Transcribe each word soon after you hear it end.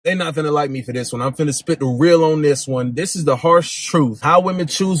They not finna like me for this one. I'm finna spit the real on this one. This is the harsh truth. How women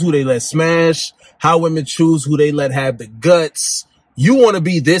choose who they let smash. How women choose who they let have the guts. You want to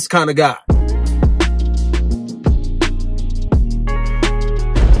be this kind of guy.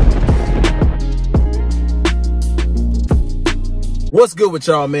 What's good with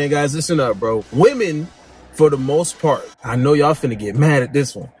y'all, man, guys? Listen up, bro. Women, for the most part, I know y'all finna get mad at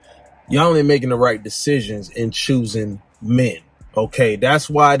this one. Y'all ain't making the right decisions in choosing men. Okay, that's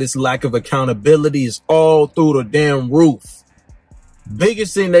why this lack of accountability is all through the damn roof.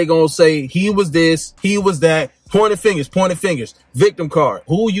 Biggest thing they gonna say, he was this, he was that, pointing fingers, victim card.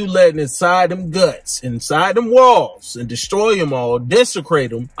 Who you letting inside them guts, inside them walls, and destroy them all,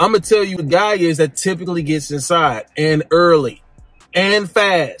 desecrate them? I'm gonna tell you, the guy is that typically gets inside, and early, and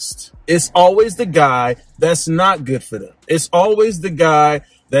fast. It's always the guy that's not good for them. It's always the guy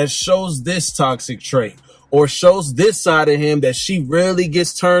that shows this toxic trait, or shows this side of him that she really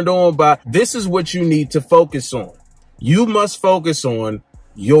gets turned on by. This is what you need to focus on. You must focus on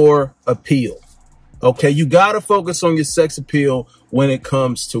your appeal. Okay, you gotta focus on your sex appeal when it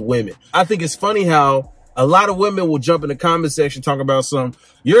comes to women. I think it's funny how a lot of women will jump in the comment section talking about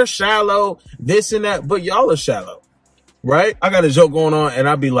you're shallow, this and that, but y'all are shallow, right? I got a joke going on and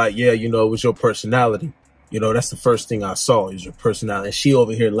I'd be like, yeah, you know, it was your personality. You know, that's the first thing I saw is your personality. And she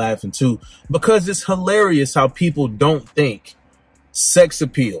over here laughing too, because it's hilarious how people don't think sex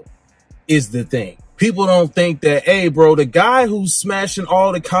appeal is the thing. People don't think that, hey, bro, the guy who's smashing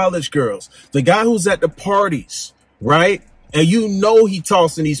all the college girls, the guy who's at the parties, right? And you know he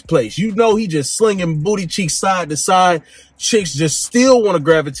tossing these plates. You know he just slinging booty cheeks side to side. Chicks just still want to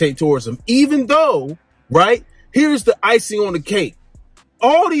gravitate towards him, even though, right? Here's the icing on the cake.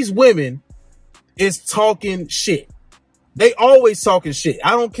 All these women is talking shit. They always talking shit.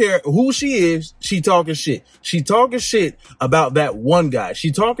 I don't care who she is. She talking shit. She talking shit about that one guy.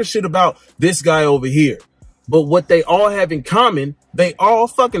 She talking shit about this guy over here. But what they all have in common, they all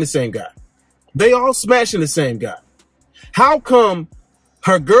fucking the same guy. They all smashing the same guy. How come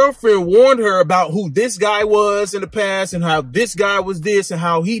her girlfriend warned her about who this guy was in the past and how this guy was this and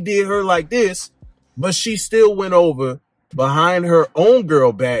how he did her like this, but she still went over behind her own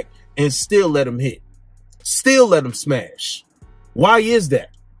girl back and still let him hit? Still let them smash. Why is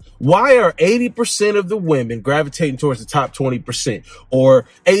that? Why are 80% of the women gravitating towards the top 20%, or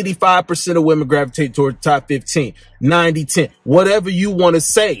 85% of women gravitate towards the top 15, 90, 10, whatever you want to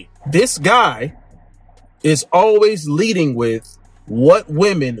say? This guy is always leading with what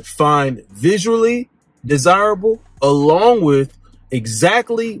women find visually desirable, along with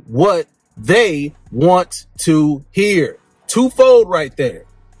exactly what they want to hear. Twofold right there.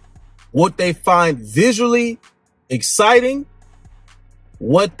 What they find visually exciting,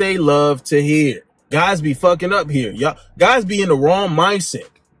 what they love to hear. Guys be fucking up here. Y'all, guys be in the wrong mindset.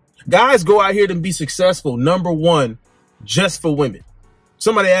 Guys go out here to be successful, number one, just for women.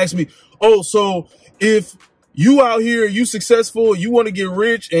 Somebody asked me, oh, so if you out here, you successful, you want to get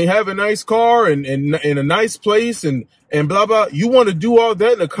rich and have a nice car and a nice place and blah, blah, you want to do all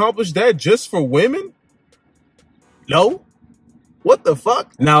that and accomplish that just for women? No. What the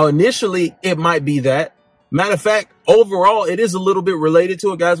fuck? Now, initially, it might be that. Matter of fact, overall, it is a little bit related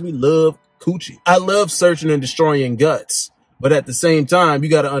to it, guys. We love coochie. I love searching and destroying guts. But at the same time,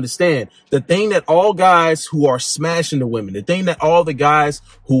 you got to understand the thing that all guys who are smashing the women, the thing that all the guys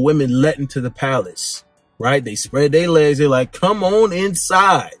who women let into the palace, right? They spread their legs. They're like, come on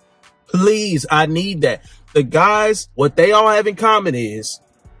inside. Please, I need that. The guys, what they all have in common is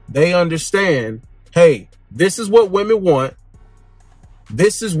they understand, hey, this is what women want.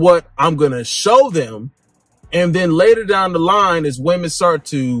 This is what I'm going to show them. And then later down the line, as women start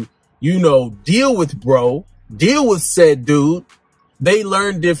to, you know, deal with said dude, they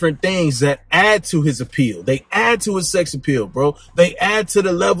learn different things that add to his appeal. They add to his sex appeal, bro. They add to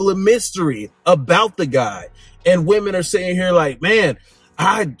the level of mystery about the guy. And women are sitting here like, man,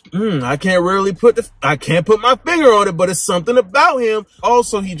 I can't really I can't put my finger on it, but it's something about him.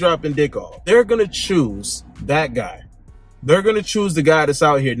 Also, he dropping dick off. They're going to choose that guy. They're going to choose the guy that's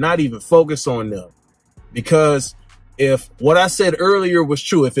out here, not even focus on them. Because if what I said earlier was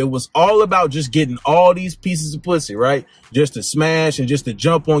true, if it was all about just getting all these pieces of pussy, right? Just to smash and just to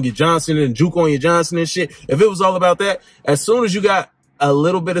jump on your Johnson and juke on your Johnson and shit. If it was all about that, as soon as you got a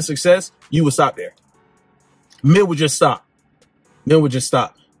little bit of success, you would stop there. Men would just stop. Men would just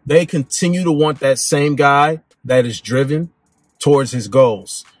stop. They continue to want that same guy that is driven towards his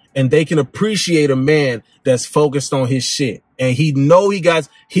goals. And they can appreciate a man that's focused on his shit. And he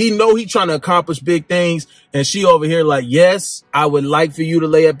trying to accomplish big things. And she over here like, yes, I would like for you to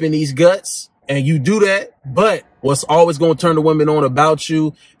lay up in these guts. And you do that. But What's always going to turn the women on about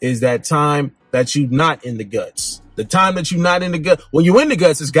you is that time that you're not in the guts. The time that you're not in the gut. When you're in the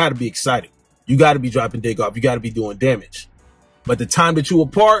guts, it's got to be exciting. You got to be dropping dick off. You got to be doing damage. But the time that you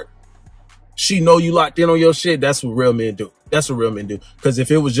apart, she know you locked in on your shit. That's what real men do. That's what real men do. Because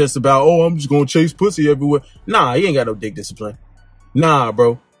if it was just about, oh, I'm just going to chase pussy everywhere. Nah, you ain't got no dick discipline. Nah,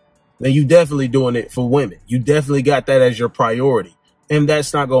 bro. Now you definitely doing it for women. You definitely got that as your priority. And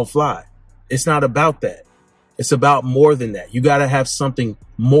that's not going to fly. It's not about that. It's about more than that. You got to have something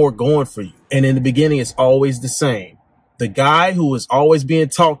more going for you. And in the beginning, it's always the same. The guy who is always being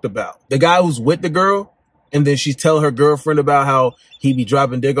talked about, the guy who's with the girl, and then she tell her girlfriend about how he be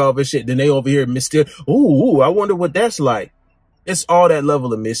dropping dick off and shit. Then they over here mysterious. Ooh, I wonder what that's like. It's all that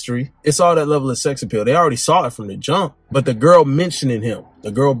level of mystery. It's all that level of sex appeal. They already saw it from the jump. But the girl mentioning him,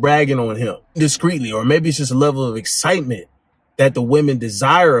 the girl bragging on him discreetly, or maybe it's just a level of excitement that the women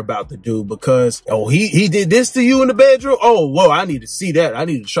desire about the dude because, oh, he did this to you in the bedroom. Oh, whoa, I need to see that. I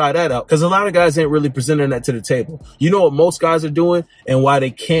need to try that out. Because a lot of guys ain't really presenting that to the table. You know what most guys are doing and why they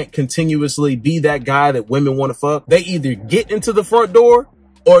can't continuously be that guy that women want to fuck? They either get into the front door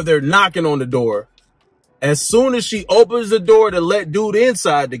or they're knocking on the door. As soon as she opens the door to let dude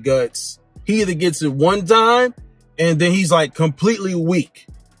inside the guts, he either gets it one time and then he's like completely weak,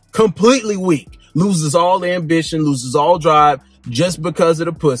 loses all ambition, loses all drive just because of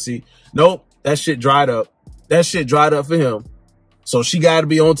the pussy. Nope, that shit dried up. That shit dried up for him. So she got to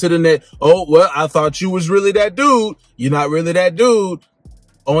be on to the net. Oh, well, I thought you was really that dude. You're not really that dude.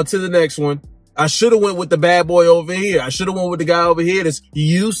 On to the next one. I should have went with the bad boy over here. I should have went with the guy over here that's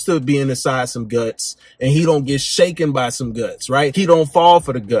used to being inside some guts and he don't get shaken by some guts, right? He don't fall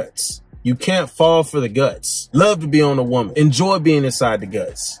for the guts. You can't fall for the guts. Love to be on a woman. Enjoy being inside the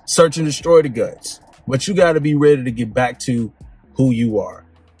guts. Search and destroy the guts. But you got to be ready to get back to who you are.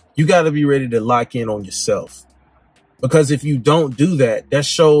 You got to be ready to lock in on yourself. Because if you don't do that, that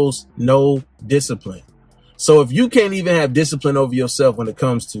shows no discipline. So if you can't even have discipline over yourself when it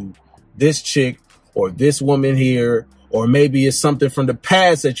comes to this chick or this woman here, or maybe it's something from the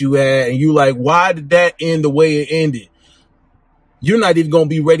past that you had and you like, why did that end the way it ended? You're not even going to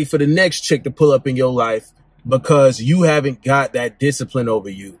be ready for the next chick to pull up in your life because you haven't got that discipline over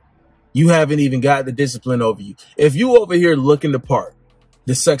you. You haven't even got the discipline over you. If you over here looking the part,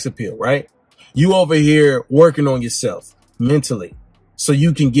 the sex appeal, right? You over here working on yourself mentally so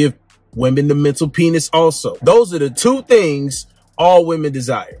you can give women the mental penis also. Those are the two things all women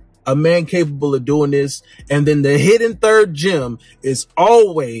desire. A man capable of doing this. And then the hidden third gem is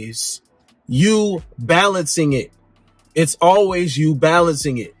always you balancing it. It's always you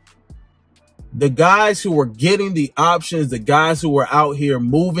balancing it. The guys who are getting the options, the guys who are out here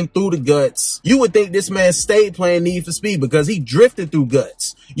moving through the guts, you would think this man stayed playing Need for Speed because he drifted through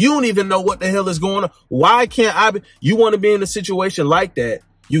guts. You don't even know what the hell is going on. Why can't I be? You want to be in a situation like that.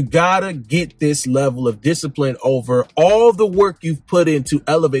 You gotta get this level of discipline over all the work you've put in to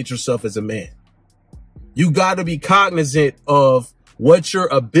elevate yourself as a man. You gotta be cognizant of what your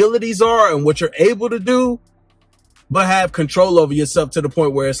abilities are and what you're able to do, but have control over yourself to the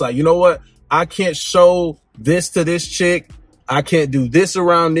point where it's like, you know what? I can't show this to this chick. I can't do this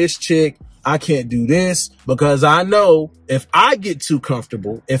around this chick. I can't do this because I know if I get too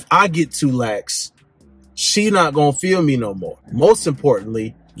comfortable, if I get too lax, she not gonna feel me no more. Most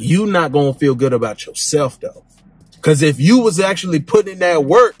importantly, you not gonna feel good about yourself though. Because if you was actually putting in that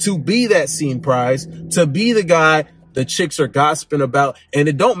work to be that scene prize, to be the guy the chicks are gossiping about, and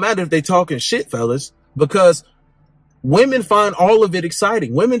it don't matter if they talking shit, fellas, because women find all of it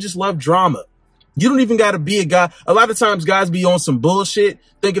exciting. Women just love drama. You don't even got to be a guy. A lot of times guys be on some bullshit,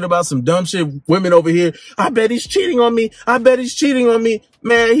 thinking about some dumb shit. Women over here, I bet he's cheating on me. I bet he's cheating on me.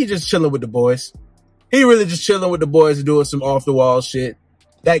 Man, he just chilling with the boys. He really just chilling with the boys and doing some off the wall shit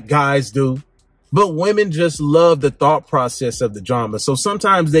that guys do. But women just love the thought process of the drama. So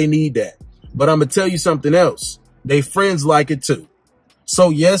sometimes they need that. But I'm going to tell you something else. They friends like it too. So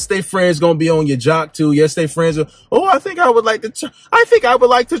yes, they friends going to be on your jock too. Yes, they friends are, oh, I think I would like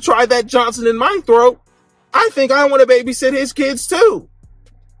to try that Johnson in my throat. I think I want to babysit his kids too.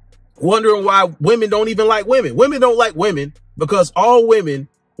 Wondering why women don't even like women. Women don't like women because all women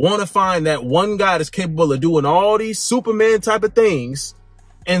want to find that one guy that's capable of doing all these Superman type of things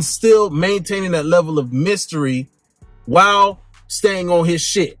and still maintaining that level of mystery while staying on his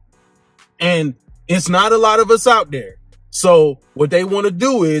shit. And it's not a lot of us out there. So what they want to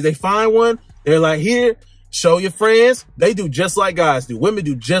do is they find one. They're like, here, show your friends. They do just like guys do. Women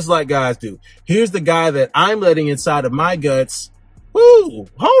do just like guys do. Here's the guy that I'm letting inside of my guts. Woo,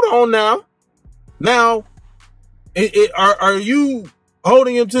 hold on now. Now, are you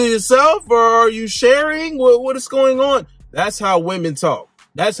holding him to yourself, or are you sharing? What is going on? That's how women talk.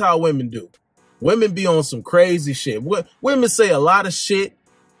 That's how women do. Women be on some crazy shit. Women say a lot of shit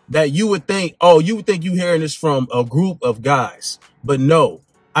that you would think, oh, you would think you hearing this from a group of guys. But no,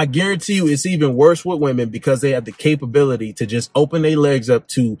 I guarantee you it's even worse with women because they have the capability to just open their legs up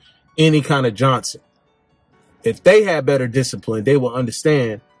to any kind of Johnson. If they had better discipline, they will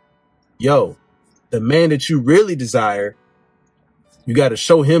understand, yo, the man that you really desire, you got to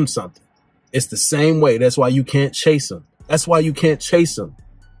show him something. It's the same way. That's why you can't chase him. That's why you can't chase him.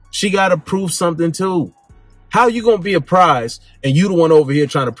 She got to prove something too. How you going to be a prize and you the one over here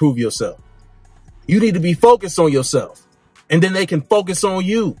trying to prove yourself? You need to be focused on yourself and then they can focus on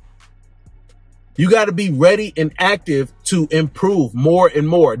you. You got to be ready and active to improve more and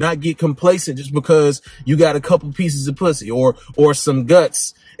more, not get complacent just because you got a couple pieces of pussy or some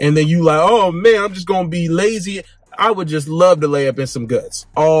guts. And then you like, oh man, I'm just going to be lazy. I would just love to lay up in some guts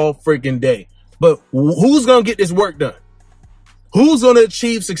all freaking day. But who's going to get this work done? Who's going to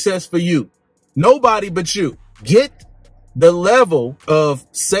achieve success for you? Nobody but you. Get the level of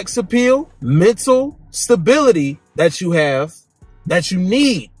sex appeal, mental stability that you have, that you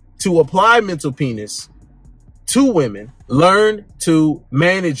need to apply mental penis to women. Learn to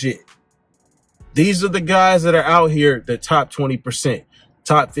manage it. These are the guys that are out here, the top 20%,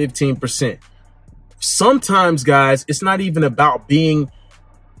 top 15%. Sometimes, guys, it's not even about being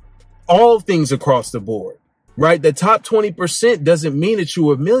all things across the board. Right? The top 20% doesn't mean that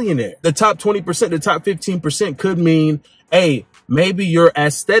you're a millionaire. The top 20%, the top 15% could mean, hey, maybe you're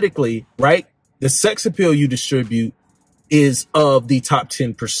aesthetically, right? The sex appeal you distribute is of the top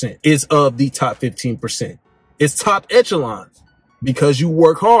 10%, is of the top 15%. It's top echelon because you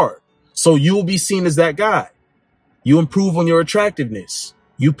work hard. So you will be seen as that guy. You improve on your attractiveness.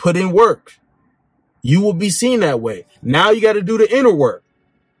 You put in work. You will be seen that way. Now you got to do the inner work.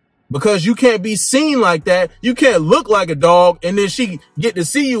 Because you can't be seen like that. You can't look like a dog and then she get to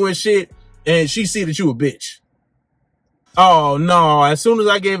see you and shit and she see that you a bitch. Oh no, as soon as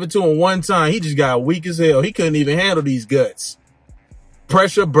I gave it to him one time, he just got weak as hell. He couldn't even handle these guts.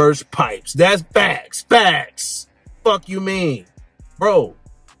 Pressure burst pipes. That's facts. Facts. Fuck you mean? Bro,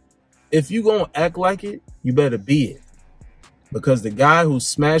 if you gonna act like it, you better be it. Because the guy who's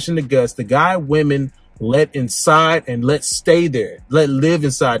smashing the guts, the guy women let inside and let stay there, let live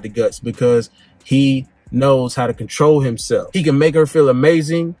inside the guts because he knows how to control himself. He can make her feel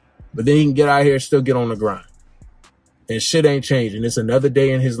amazing, but then he can get out here and still get on the grind. And shit ain't changing. It's another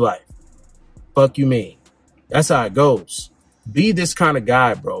day in his life. Fuck you mean? That's how it goes. Be this kind of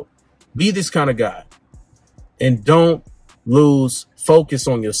guy, bro. Be this kind of guy. And don't lose focus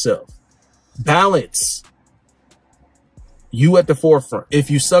on yourself. Balance. You at the forefront.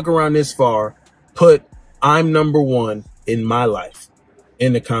 If you suck around this far, put I'm number one in my life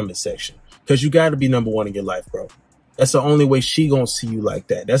in the comment section. Because you got to be number one in your life, bro. That's the only way she going to see you like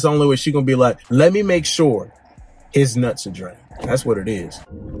that. That's the only way she going to be like, let me make sure his nuts are drained. That's what it is.